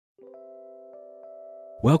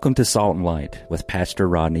Welcome to Salt and Light with Pastor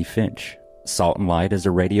Rodney Finch. Salt and Light is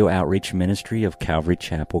a radio outreach ministry of Calvary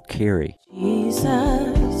Chapel, Cary.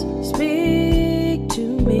 Jesus, speak to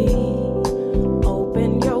me.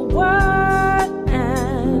 Open your word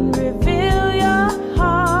and reveal your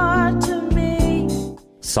heart to me.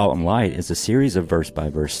 Salt and Light is a series of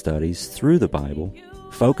verse-by-verse studies through the Bible,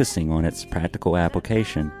 focusing on its practical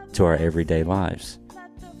application to our everyday lives.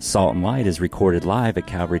 Salt and Light is recorded live at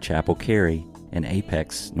Calvary Chapel, Cary in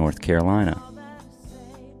Apex, North Carolina.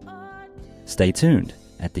 Stay tuned.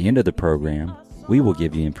 At the end of the program, we will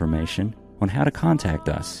give you information on how to contact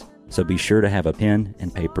us, so be sure to have a pen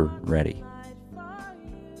and paper ready.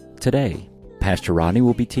 Today, Pastor Rodney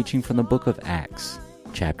will be teaching from the book of Acts,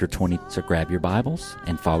 chapter 20, so grab your Bibles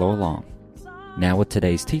and follow along. Now with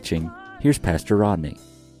today's teaching, here's Pastor Rodney.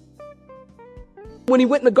 When he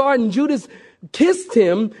went in the garden, Judas kissed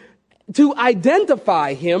him to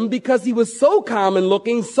identify him because he was so common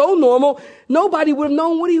looking, so normal, nobody would have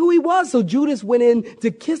known who he was. So Judas went in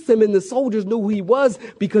to kiss him, and the soldiers knew who he was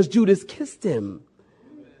because Judas kissed him.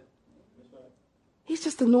 He's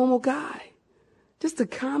just a normal guy, just a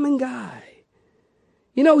common guy.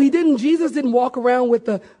 You know, Jesus didn't walk around with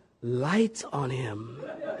the lights on him.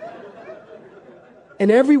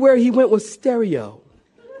 And everywhere he went was stereo.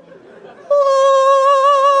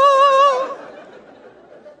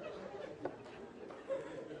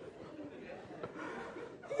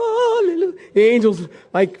 Hallelujah. The angels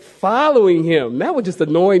like following him. That would just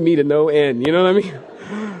annoy me to no end. You know what I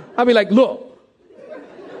mean? I'd be like, look,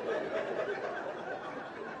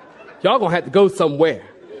 y'all gonna have to go somewhere.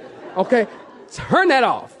 Okay? Turn that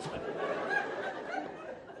off.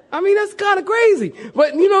 I mean, that's kind of crazy.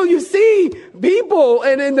 But, you see people,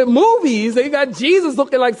 and in the movies, they got Jesus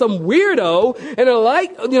looking like some weirdo, and they're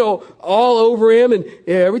like, all over him. And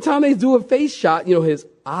every time they do a face shot, his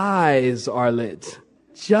eyes are lit.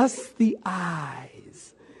 Just the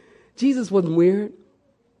eyes. Jesus wasn't weird.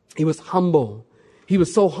 He was humble. He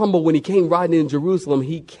was so humble when he came riding in Jerusalem.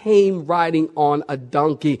 He came riding on a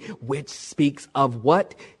donkey, which speaks of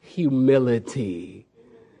what? Humility.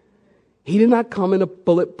 He did not come in a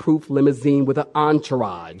bulletproof limousine with an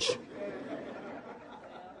entourage.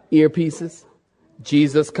 Earpieces.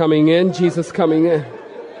 Jesus coming in. Jesus coming in.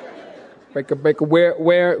 Breaker.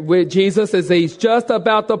 Where Jesus is, he's just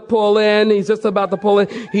about to pull in. He's just about to pull in.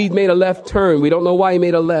 He made a left turn. We don't know why he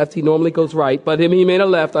made a left. He normally goes right, but he made a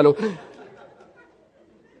left. I don't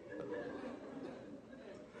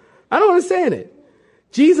understand it.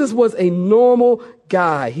 Jesus was a normal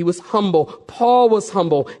guy. He was humble. Paul was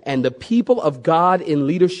humble. And the people of God in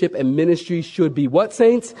leadership and ministry should be what,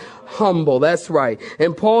 saints? Humble. That's right.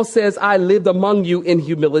 And Paul says, I lived among you in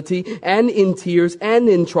humility and in tears and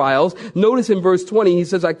in trials. Notice in verse 20, he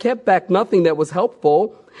says, I kept back nothing that was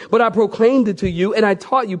helpful, but I proclaimed it to you, and I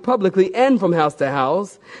taught you publicly and from house to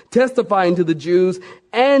house, testifying to the Jews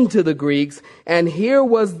and to the Greeks. And here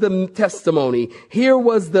was the testimony. Here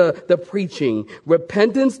was the preaching.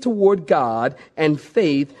 Repentance toward God and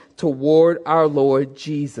faith toward our Lord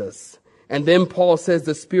Jesus. And then Paul says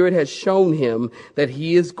the Spirit has shown him that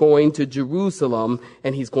he is going to Jerusalem,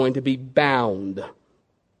 and he's going to be bound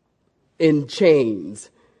in chains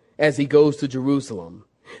as he goes to Jerusalem.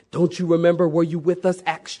 Don't you remember, were you with us,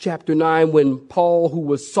 Acts chapter 9, when Paul, who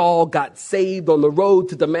was Saul, got saved on the road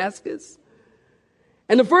to Damascus?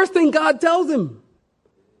 And the first thing God tells him,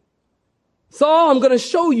 Saul, I'm going to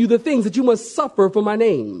show you the things that you must suffer for my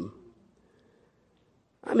name.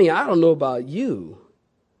 I mean, I don't know about you.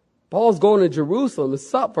 Paul's going to Jerusalem to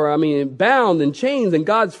suffer, bound in chains, and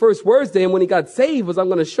God's first words to him when he got saved was, I'm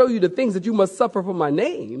going to show you the things that you must suffer for my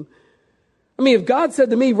name. If God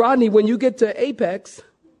said to me, Rodney, when you get to Apex,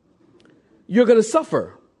 you're going to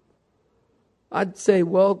suffer, I'd say,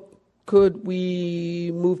 well, could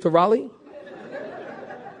we move to Raleigh?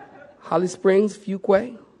 Holly Springs,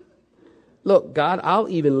 Fuquay? Look, God, I'll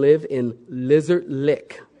even live in Lizard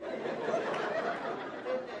Lick.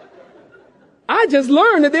 I just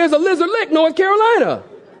learned that there's a Lizard Lick, North Carolina.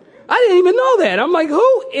 I didn't even know that. I'm like,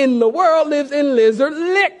 who in the world lives in Lizard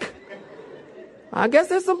Lick? I guess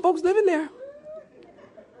there's some folks living there.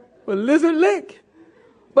 But Lizard Lick.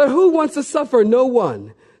 But who wants to suffer? No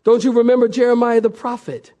one. Don't you remember Jeremiah the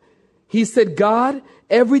prophet? He said, God,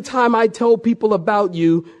 every time I tell people about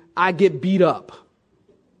you, I get beat up.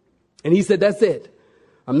 And he said, that's it.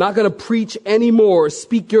 I'm not going to preach anymore,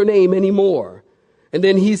 speak your name anymore. And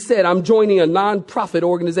then he said, I'm joining a non-profit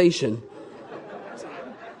organization.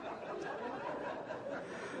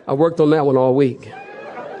 I worked on that one all week.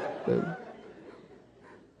 And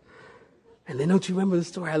then don't you remember the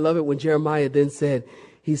story? I love it when Jeremiah then said,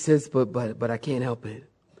 he says, but I can't help it.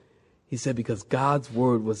 He said, because God's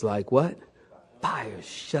word was like what? Fire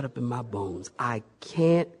shut up in my bones. I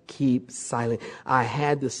can't keep silent. I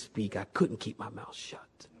had to speak. I couldn't keep my mouth shut.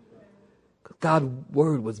 God's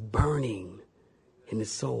word was burning in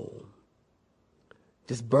his soul.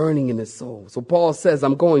 Just burning in his soul. So Paul says,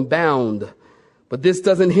 I'm going bound. But this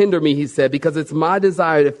doesn't hinder me, he said, because it's my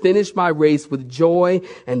desire to finish my race with joy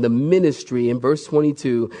and the ministry, in verse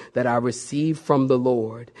 22, that I received from the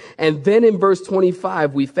Lord. And then in verse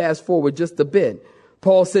 25, we fast forward just a bit.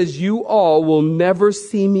 Paul says, you all will never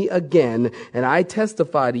see me again. And I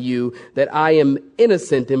testify to you that I am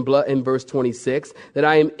innocent in blood, in verse 26, that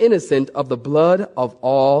I am innocent of the blood of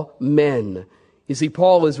all men. You see,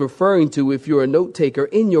 Paul is referring to, if you're a note taker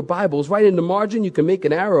in your Bibles, right in the margin, you can make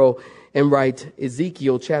an arrow and write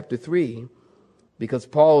Ezekiel chapter 3, because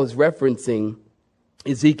Paul is referencing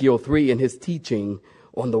Ezekiel 3 in his teaching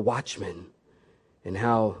on the watchman and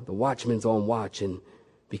how the watchman's on watch, and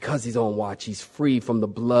because he's on watch, he's free from the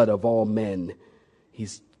blood of all men.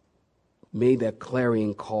 He's made that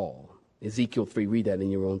clarion call. Ezekiel 3, read that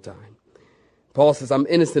in your own time. Paul says, I'm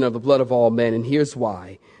innocent of the blood of all men, and here's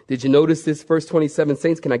why. Did you notice this? Verse 27,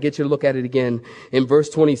 saints, can I get you to look at it again? In verse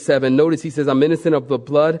 27, notice he says, I'm innocent of the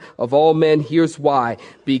blood of all men. Here's why.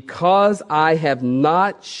 Because I have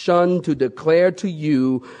not shunned to declare to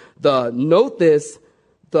you note this,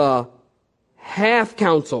 the half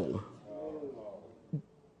counsel.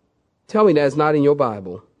 Tell me that's not in your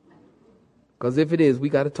Bible. Because if it is, we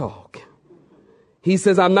got to talk. He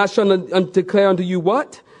says, I'm not shunned to declare unto you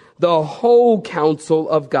what? The whole counsel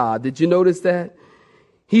of God. Did you notice that?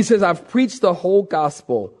 He says, I've preached the whole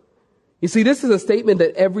gospel. You see, this is a statement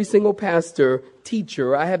that every single pastor,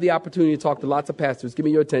 teacher, I have the opportunity to talk to lots of pastors. Give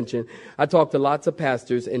me your attention. I talk to lots of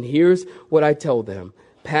pastors, and here's what I tell them.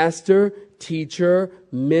 Pastor, teacher,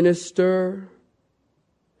 minister,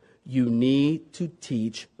 you need to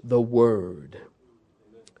teach the word.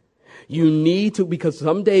 You need to, because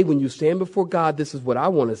someday when you stand before God, this is what I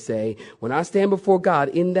want to say. When I stand before God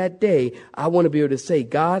in that day, I want to be able to say,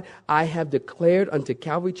 God, I have declared unto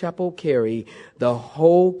Calvary Chapel Cary the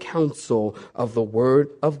whole counsel of the word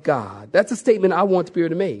of God. That's a statement I want to be able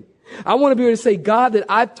to make. I want to be able to say, God, that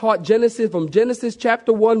I've taught Genesis from Genesis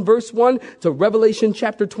chapter 1, verse 1 to Revelation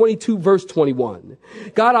chapter 22, verse 21.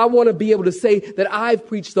 God, I want to be able to say that I've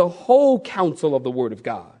preached the whole counsel of the word of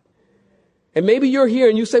God. And maybe you're here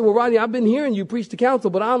and you say, well, Rodney, I've been hearing you preach the counsel,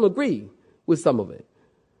 but I don't agree with some of it.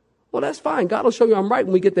 Well, that's fine. God will show you I'm right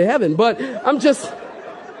when we get to heaven. But I'm just,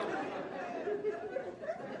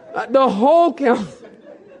 the whole counsel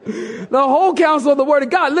of the word of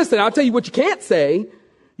God. Listen, I'll tell you what you can't say.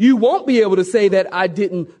 You won't be able to say that I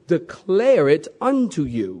didn't declare it unto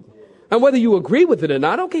you. And whether you agree with it or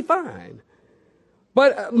not, okay, fine.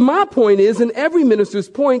 But my point is, and every minister's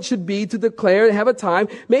point should be to declare and have a time.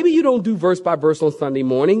 Maybe you don't do verse by verse on Sunday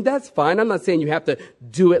morning. That's fine. I'm not saying you have to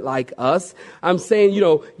do it like us. I'm saying,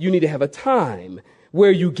 you need to have a time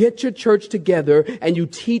where you get your church together and you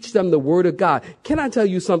teach them the word of God. Can I tell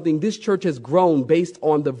you something? This church has grown based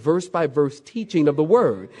on the verse by verse teaching of the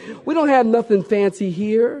word. We don't have nothing fancy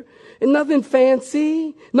here. And nothing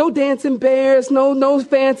fancy, no dancing bears, no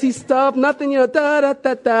fancy stuff, nothing, da da da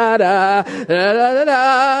da da da da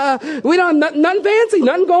da. We don't, nothing fancy,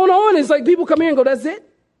 nothing going on. It's like people come here and go, that's it?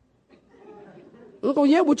 I go,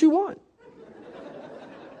 yeah, what you want?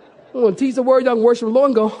 I'm going to teach the word, y'all can worship the Lord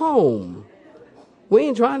and go home. We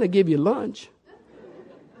ain't trying to give you lunch.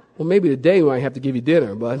 Well, maybe today we might have to give you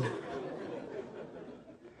dinner, but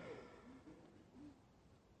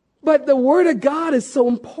the word of God is so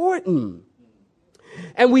important.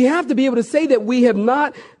 And we have to be able to say that we have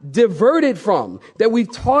not diverted from, that we've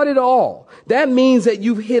taught it all. That means that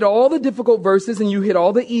you've hit all the difficult verses and you hit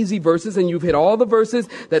all the easy verses and you've hit all the verses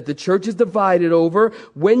that the church is divided over.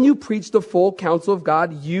 When you preach the full counsel of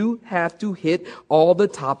God, you have to hit all the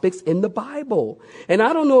topics in the Bible. And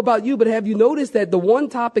I don't know about you, but have you noticed that the one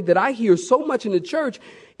topic that I hear so much in the church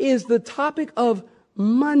is the topic of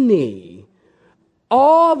money?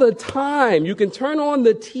 All the time. You can turn on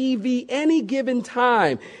the TV any given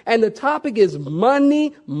time. And the topic is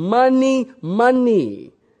money, money,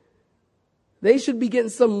 money. They should be getting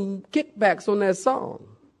some kickbacks on that song.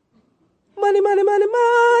 Money, money, money,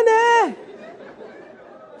 money.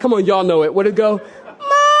 Come on, y'all know it. Where'd it go?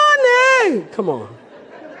 Money. Come on.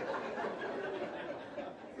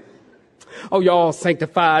 Oh, y'all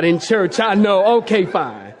sanctified in church. I know. Okay,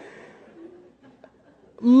 fine.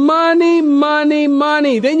 Money, money,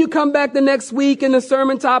 money. Then you come back the next week and the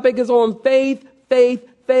sermon topic is on faith, faith,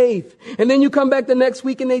 faith. And then you come back the next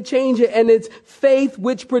week and they change it and it's faith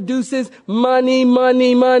which produces money,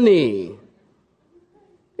 money, money.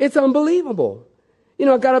 It's unbelievable.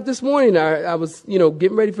 I got up this morning. I was,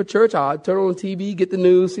 getting ready for church. I turn on TV, get the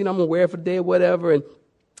news, I'm aware for the day or whatever, and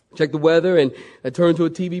check the weather. And I turn to a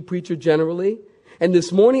TV preacher generally. And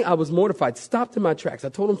this morning I was mortified, stopped in my tracks. I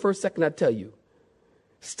told him for a second, I'd tell you.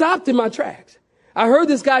 Stopped in my tracks. I heard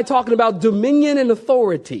this guy talking about dominion and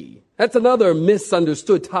authority. That's another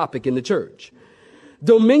misunderstood topic in the church.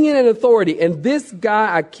 Dominion and authority. And this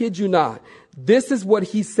guy, I kid you not, this is what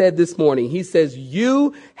he said this morning. He says,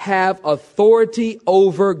 you have authority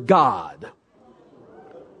over God.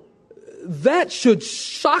 That should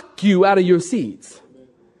shock you out of your seats.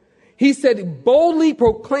 He said, boldly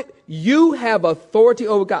proclaim, you have authority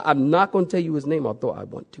over God. I'm not going to tell you his name, although I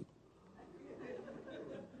want to.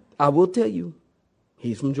 I will tell you,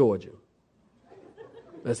 he's from Georgia.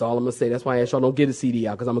 That's all I'm going to say. That's why I asked y'all don't get a CD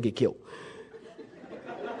out, because I'm going to get killed.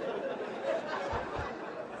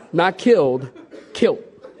 Not killed, killed.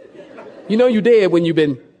 You know you're dead when you've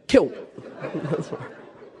been killed. That's right.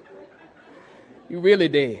 You really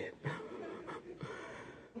dead.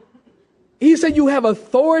 He said you have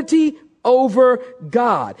authority over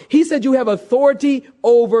God. He said you have authority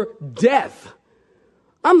over death.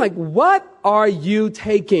 I'm like, what are you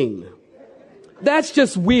taking? That's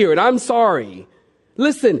just weird. I'm sorry.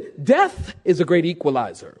 Listen, death is a great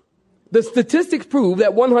equalizer. The statistics prove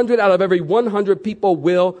that 100 out of every 100 people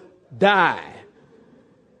will die.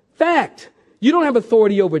 Fact. You don't have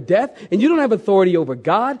authority over death, and you don't have authority over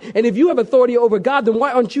God. And if you have authority over God, then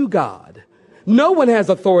why aren't you God? No one has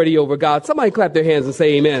authority over God. Somebody clap their hands and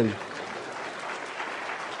say amen.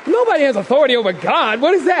 Nobody has authority over God.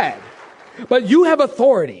 What is that? But you have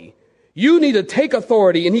authority. You need to take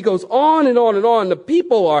authority. And he goes on and on and on. The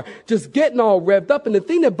people are just getting all revved up. And the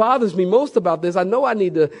thing that bothers me most about this, I know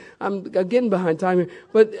I'm getting behind time here,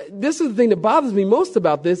 but this is the thing that bothers me most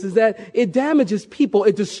about this is that it damages people.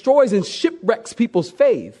 It destroys and shipwrecks people's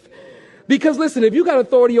faith. Because listen, if you got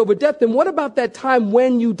authority over death, then what about that time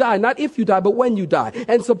when you die? Not if you die, but when you die.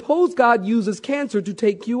 And suppose God uses cancer to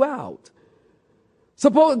take you out.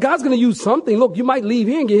 Suppose God's going to use something. Look, you might leave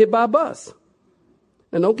here and get hit by a bus.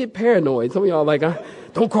 And don't get paranoid. Some of y'all are like,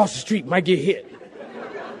 don't cross the street, might get hit.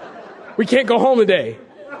 We can't go home today.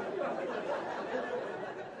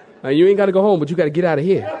 Now, you ain't got to go home, but you got to get out of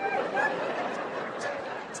here.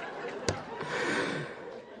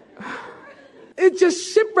 It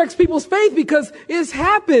just shipwrecks people's faith because it's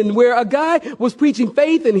happened where a guy was preaching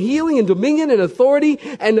faith and healing and dominion and authority,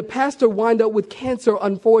 and the pastor wind up with cancer,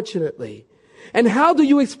 unfortunately. And how do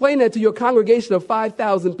you explain that to your congregation of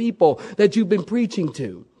 5,000 people that you've been preaching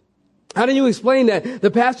to? How do you explain that the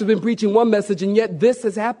pastor's been preaching one message and yet this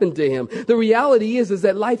has happened to him? The reality is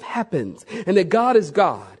that life happens and that God is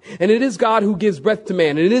God. And it is God who gives breath to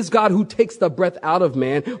man. And it is God who takes the breath out of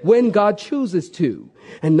man when God chooses to.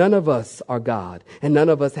 And none of us are God. And none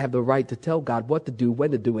of us have the right to tell God what to do,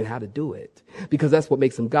 when to do, and how to do it. Because that's what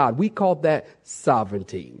makes him God. We call that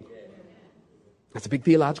sovereignty. That's a big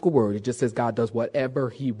theological word. It just says God does whatever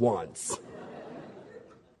he wants.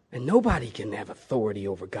 And nobody can have authority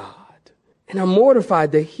over God. And I'm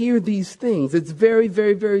mortified to hear these things. It's very,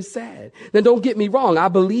 very, very sad. Now, don't get me wrong. I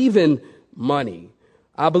believe in money.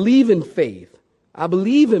 I believe in faith. I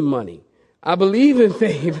believe in money. I believe in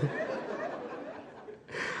faith.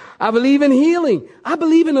 I believe in healing. I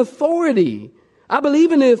believe in authority. I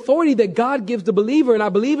believe in the authority that God gives the believer, and I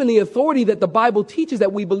believe in the authority that the Bible teaches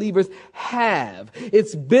that we believers have.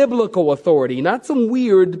 It's biblical authority, not some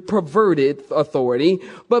weird, perverted authority,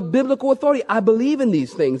 but biblical authority. I believe in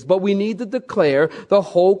these things, but we need to declare the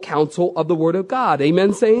whole counsel of the Word of God.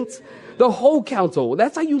 Amen, saints? The whole counsel.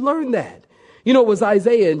 That's how you learn that. You know, it was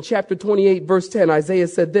Isaiah in chapter 28, verse 10. Isaiah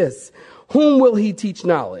said this, "Whom will he teach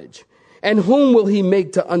knowledge? And whom will he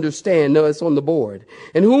make to understand?" No, it's on the board.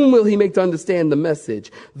 "And whom will he make to understand the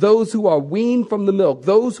message? Those who are weaned from the milk,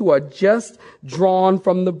 those who are just drawn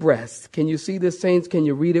from the breast." Can you see this, saints? Can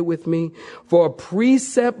you read it with me? "For a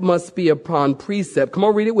precept must be upon precept." Come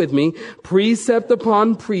on, read it with me. "Precept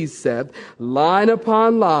upon precept, line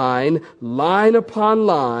upon line, line upon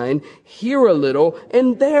line, here a little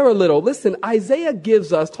and there a little." Listen, Isaiah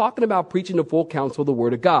gives us, talking about preaching the full counsel of the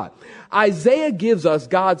Word of God, Isaiah gives us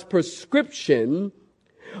God's prescription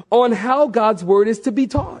on how God's Word is to be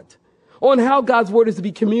taught, on how God's Word is to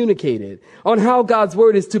be communicated, on how God's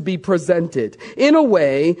Word is to be presented in a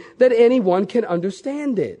way that anyone can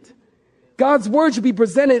understand it. God's Word should be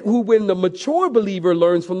presented who, when the mature believer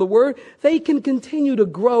learns from the Word, they can continue to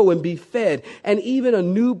grow and be fed. And even a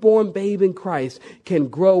newborn babe in Christ can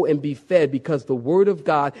grow and be fed because the Word of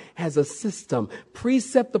God has a system,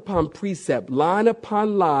 precept upon precept, line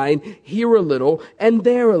upon line, here a little and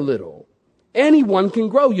there a little. Anyone can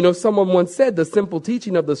grow. You know, someone once said the simple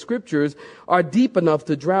teaching of the scriptures are deep enough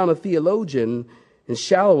to drown a theologian and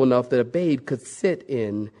shallow enough that a babe could sit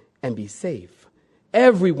in and be safe.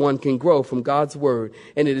 Everyone can grow from God's word.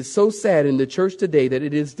 And it is so sad in the church today that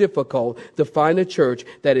it is difficult to find a church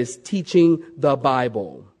that is teaching the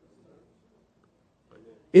Bible.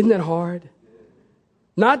 Isn't that hard?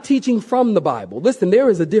 Not teaching from the Bible. Listen, there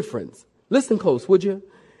is a difference. Listen close, would you?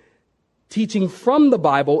 Teaching from the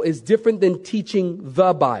Bible is different than teaching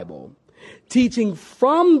the Bible. Teaching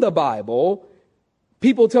from the Bible,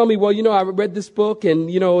 people tell me, well, you know, I read this book and,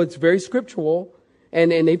 you know, it's very scriptural and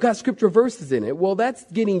they've got scripture verses in it. Well, that's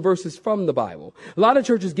getting verses from the Bible. A lot of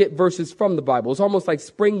churches get verses from the Bible. It's almost like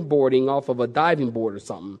springboarding off of a diving board or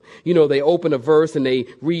something. You know, they open a verse and they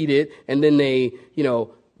read it and then they, you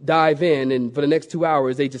know, dive in and for the next 2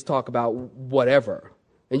 hours, they just talk about whatever.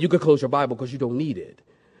 And you could close your Bible because you don't need it.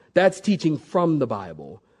 That's teaching from the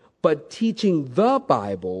Bible. But teaching the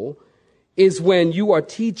Bible is when you are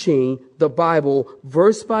teaching the Bible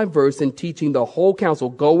verse by verse and teaching the whole counsel,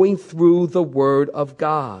 going through the Word of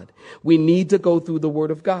God. We need to go through the Word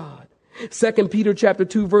of God. 2 Peter chapter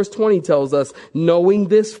 2 verse 20 tells us, knowing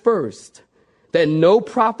this first, that no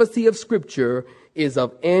prophecy of Scripture is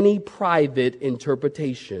of any private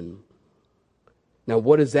interpretation. Now,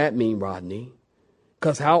 what does that mean, Rodney?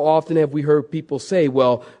 Because how often have we heard people say,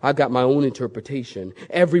 well, I got my own interpretation.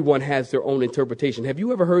 Everyone has their own interpretation. Have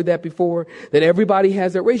you ever heard that before? That everybody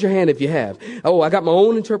has their, raise your hand if you have. Oh, I got my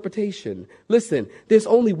own interpretation. Listen, there's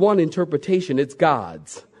only one interpretation. It's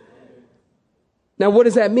God's. Now, what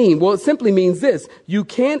does that mean? Well, it simply means this. You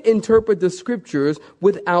can't interpret the scriptures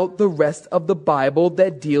without the rest of the Bible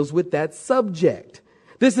that deals with that subject.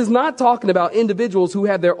 This is not talking about individuals who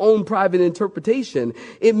have their own private interpretation.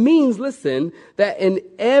 It means, listen, that in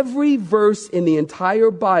every verse in the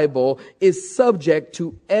entire Bible is subject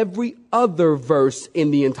to every other verse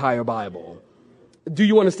in the entire Bible. Do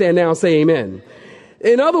you understand now? Say amen.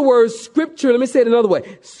 In other words, scripture, let me say it another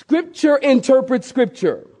way. Scripture interprets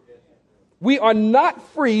scripture. We are not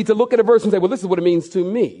free to look at a verse and say, well, this is what it means to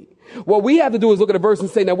me. What we have to do is look at a verse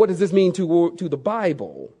and say, now, what does this mean to the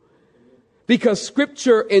Bible? Because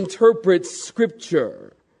scripture interprets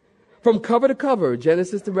scripture from cover to cover,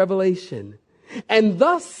 Genesis to Revelation. And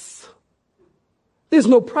thus, there's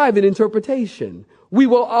no private interpretation. We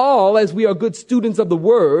will all, as we are good students of the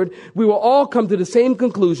word, we will all come to the same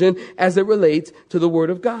conclusion as it relates to the word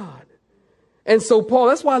of God. And so Paul,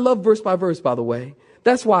 that's why I love verse by verse, by the way.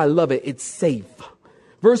 That's why I love it. It's safe.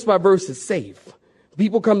 Verse by verse is safe.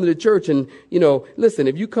 People come to the church and, you know, listen,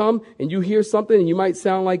 if you come and you hear something and you might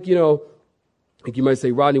sound like, you know, like you might say,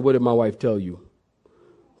 Rodney, what did my wife tell you?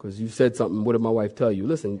 Because you said something. What did my wife tell you?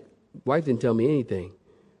 Listen, wife didn't tell me anything.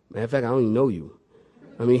 Matter of fact, I don't even know you.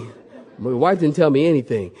 I mean, my wife didn't tell me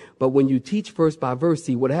anything. But when you teach verse by verse,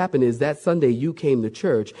 see, what happened is that Sunday you came to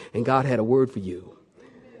church and God had a word for you.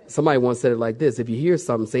 Somebody once said it like this. If you hear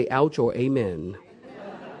something, say ouch or amen.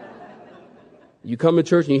 You come to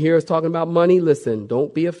church and you hear us talking about money. Listen,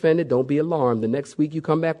 don't be offended. Don't be alarmed. The next week you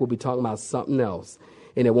come back, we'll be talking about something else.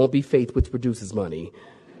 And it won't be faith which produces money.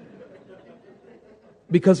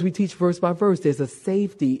 Because we teach verse by verse. There's a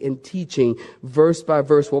safety in teaching verse by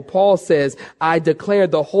verse. Well, Paul says, I declare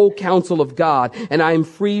the whole counsel of God, and I am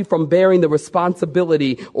free from bearing the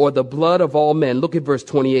responsibility or the blood of all men. Look at verse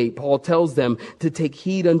 28. Paul tells them to take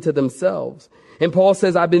heed unto themselves. And Paul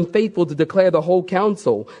says, I've been faithful to declare the whole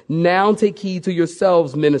counsel. Now take heed to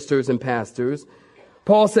yourselves, ministers and pastors.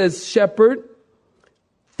 Paul says, shepherd,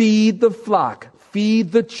 feed the flock.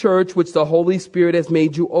 Feed the church which the Holy Spirit has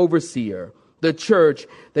made you overseer, the church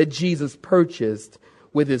that Jesus purchased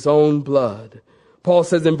with his own blood. Paul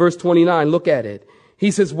says in verse 29, look at it.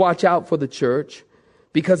 He says, watch out for the church,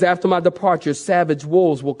 because after my departure, savage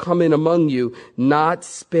wolves will come in among you, not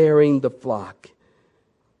sparing the flock.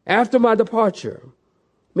 After my departure,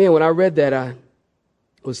 man, when I read that, I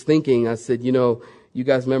was thinking, I said, you know, you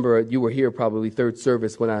guys remember you were here probably third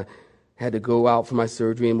service when I had to go out for my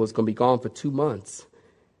surgery and was going to be gone for 2 months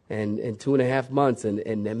and 2.5 months.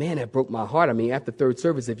 And man, that broke my heart. I mean, after third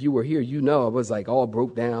service, if you were here, you know, I was like all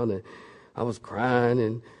broke down and I was crying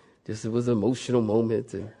and just, it was an emotional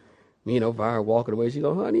moment. And me and Elvira walking away. She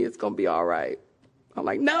go, honey, it's going to be all right. I'm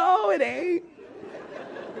like, no, it ain't.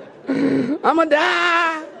 I'm going to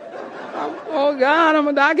die. Oh God, I'm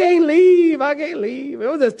going to die. I can't leave. It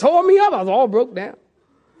was just tore me up. I was all broke down.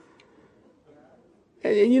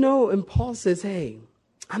 And, you know, and Paul says, hey,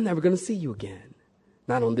 I'm never going to see you again.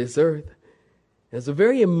 Not on this earth. It's a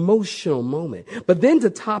very emotional moment. But then to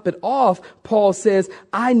top it off, Paul says,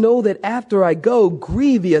 I know that after I go,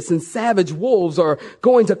 grievous and savage wolves are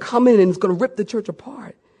going to come in and it's going to rip the church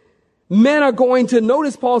apart. Men are going to,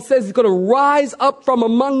 notice Paul says he's going to rise up from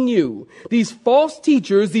among you. These false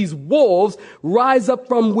teachers, these wolves, rise up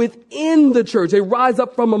from within the church. They rise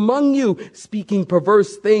up from among you, speaking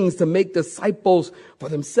perverse things to make disciples for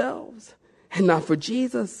themselves and not for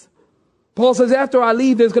Jesus. Paul says, after I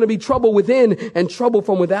leave, there's going to be trouble within and trouble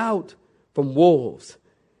from without, from wolves.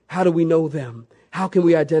 How do we know them? How can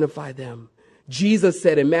we identify them? Jesus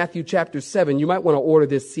said in Matthew chapter 7, you might want to order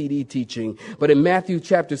this CD teaching, but in Matthew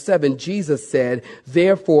chapter 7, Jesus said,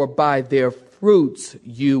 therefore by their fruits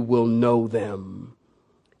you will know them.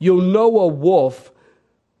 You'll know a wolf,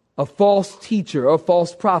 a false teacher, a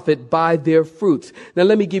false prophet by their fruits. Now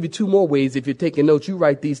let me give you two more ways. If you're taking notes, you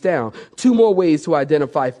write these down. Two more ways to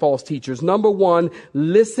identify false teachers. Number one,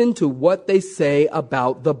 listen to what they say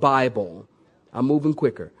about the Bible. I'm moving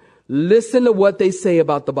quicker. Listen to what they say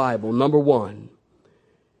about the Bible. Number one,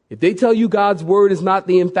 if they tell you God's word is not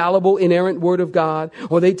the infallible, inerrant word of God,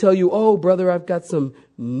 or they tell you, oh, brother, I've got some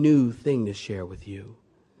new thing to share with you.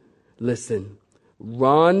 Listen,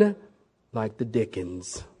 run like the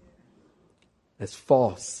Dickens. That's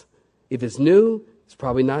false. If it's new, it's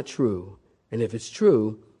probably not true. And if it's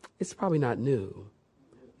true, it's probably not new.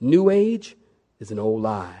 New age is an old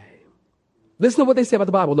lie. Listen to what they say about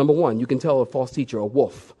the Bible. Number one, you can tell a false teacher a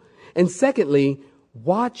wolf. And secondly,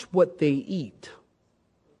 watch what they eat.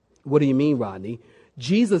 What do you mean, Rodney?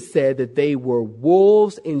 Jesus said that they were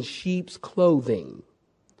wolves in sheep's clothing.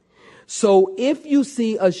 So if you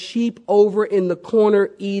see a sheep over in the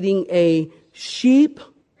corner eating a sheep,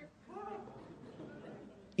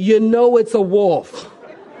 you know it's a wolf.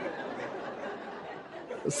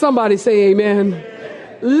 Somebody say amen.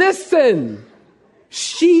 Listen,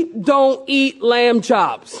 sheep don't eat lamb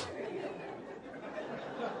chops.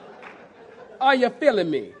 Are you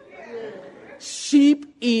feeling me?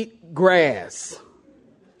 Sheep eat grass.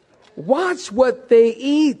 Watch what they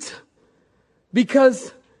eat.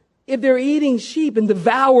 Because if they're eating sheep and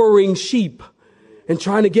devouring sheep and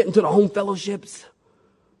trying to get into the home fellowships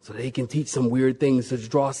so they can teach some weird things to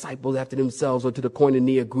draw disciples after themselves or to the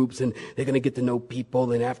koinonia groups, and they're going to get to know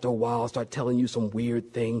people, and after a while start telling you some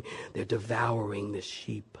weird thing, they're devouring the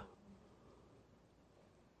sheep.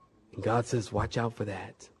 And God says, watch out for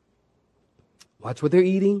that. Watch what they're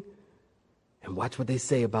eating and watch what they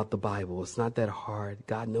say about the Bible. It's not that hard.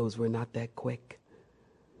 God knows we're not that quick.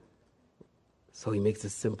 So he makes it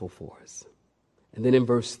simple for us. And then in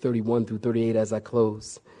verse 31 through 38, as I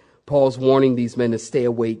close, Paul's warning these men to stay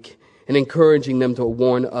awake and encouraging them to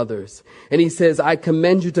warn others. And he says, I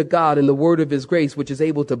commend you to God and the word of his grace, which is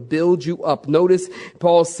able to build you up. Notice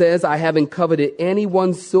Paul says, I haven't coveted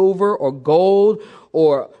anyone's silver or gold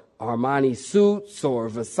or Armani suits or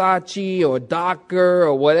Versace or Docker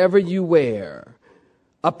or whatever you wear.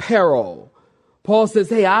 Apparel. Paul says,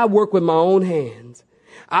 hey, I work with my own hands.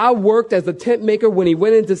 I worked as a tent maker when he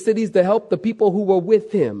went into cities to help the people who were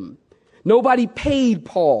with him. Nobody paid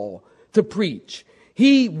Paul to preach.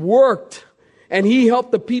 He worked and he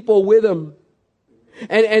helped the people with him.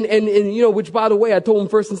 And you know, which by the way, I told him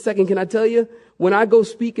first and second, can I tell you, when I go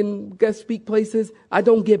speak and guest speak places, I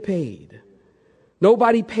don't get paid.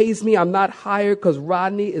 Nobody pays me. I'm not hired because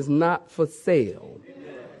Rodney is not for sale.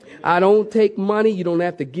 I don't take money. You don't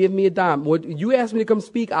have to give me a dime. When you ask me to come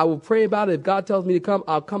speak, I will pray about it. If God tells me to come,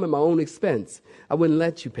 I'll come at my own expense. I wouldn't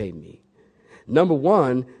let you pay me. Number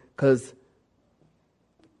one, because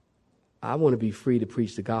I want to be free to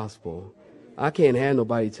preach the gospel. I can't have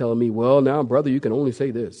nobody telling me, well, now, brother, you can only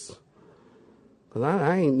say this. Because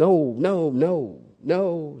I ain't, no.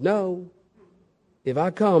 If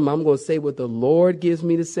I come, I'm going to say what the Lord gives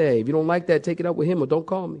me to say. If you don't like that, take it up with him or don't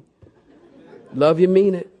call me. Love you,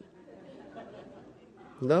 mean it.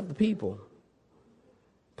 Love the people.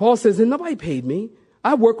 Paul says, and nobody paid me.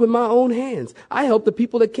 I work with my own hands. I helped the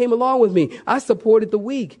people that came along with me. I supported the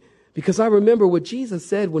weak because I remember what Jesus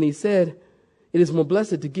said when he said, it is more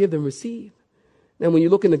blessed to give than receive. And when you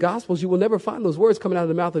look in the Gospels, you will never find those words coming out of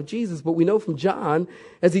the mouth of Jesus. But we know from John,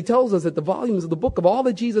 as he tells us that the volumes of the book of all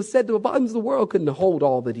that Jesus said, the volumes of the world couldn't hold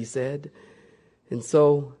all that he said. And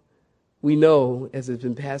so we know, as it's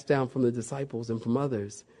been passed down from the disciples and from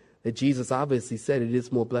others, that Jesus obviously said it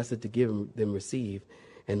is more blessed to give than receive.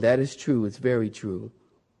 And that is true. It's very true.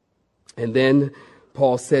 And then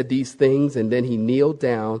Paul said these things, and then he kneeled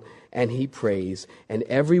down and he prays. And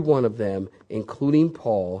every one of them, including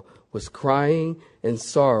Paul, was crying and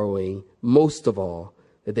sorrowing, most of all,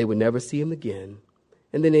 that they would never see him again.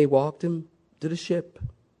 And then they walked him to the ship,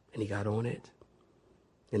 and he got on it.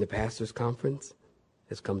 And the pastor's conference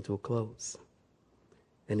has come to a close.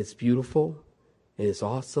 And it's beautiful, and it's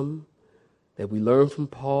awesome that we learn from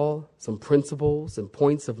Paul some principles and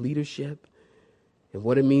points of leadership. and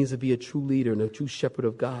what it means to be a true leader and a true shepherd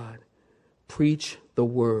of God. Preach the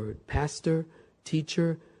word. Pastor,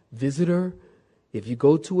 teacher, visitor, if you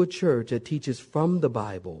go to a church that teaches from the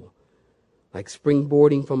Bible, like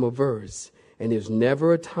springboarding from a verse, and there's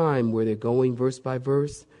never a time where they're going verse by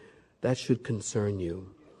verse, that should concern you.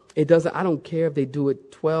 It doesn't, I don't care if they do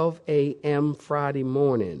it 12 a.m. Friday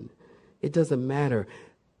morning. It doesn't matter.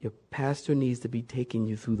 Your pastor needs to be taking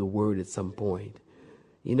you through the word at some point.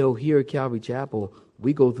 You know, here at Calvary Chapel,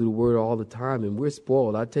 we go through the word all the time, and we're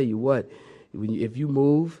spoiled. I tell you what, if you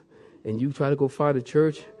move and you try to go find a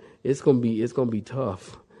church, it's gonna be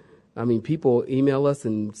tough. I mean, people email us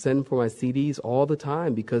and send for my CDs all the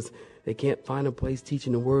time because they can't find a place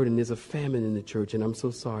teaching the word, and there's a famine in the church, and I'm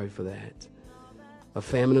so sorry for that. A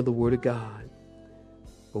famine of the word of God.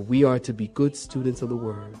 But we are to be good students of the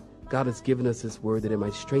word. God has given us His word that it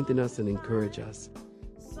might strengthen us and encourage us.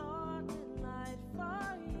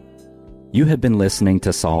 You have been listening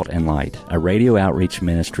to Salt and Light, a radio outreach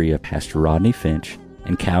ministry of Pastor Rodney Finch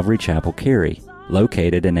and Calvary Chapel Cary,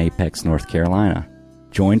 located in Apex, North Carolina.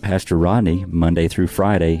 Join Pastor Rodney Monday through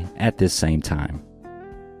Friday at this same time.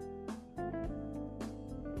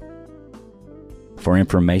 For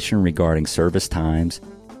information regarding service times,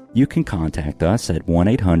 you can contact us at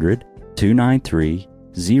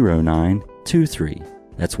 1-800-293-0923.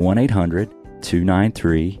 That's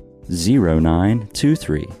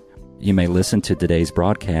 1-800-293-0923. You may listen to today's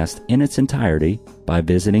broadcast in its entirety by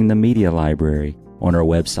visiting the media library on our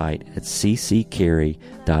website at cccary.org.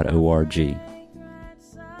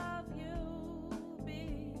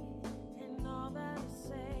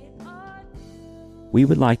 We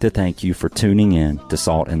would like to thank you for tuning in to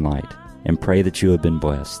Salt and Light and pray that you have been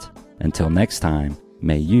blessed. Until next time,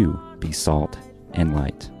 may you be salt and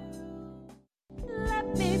light.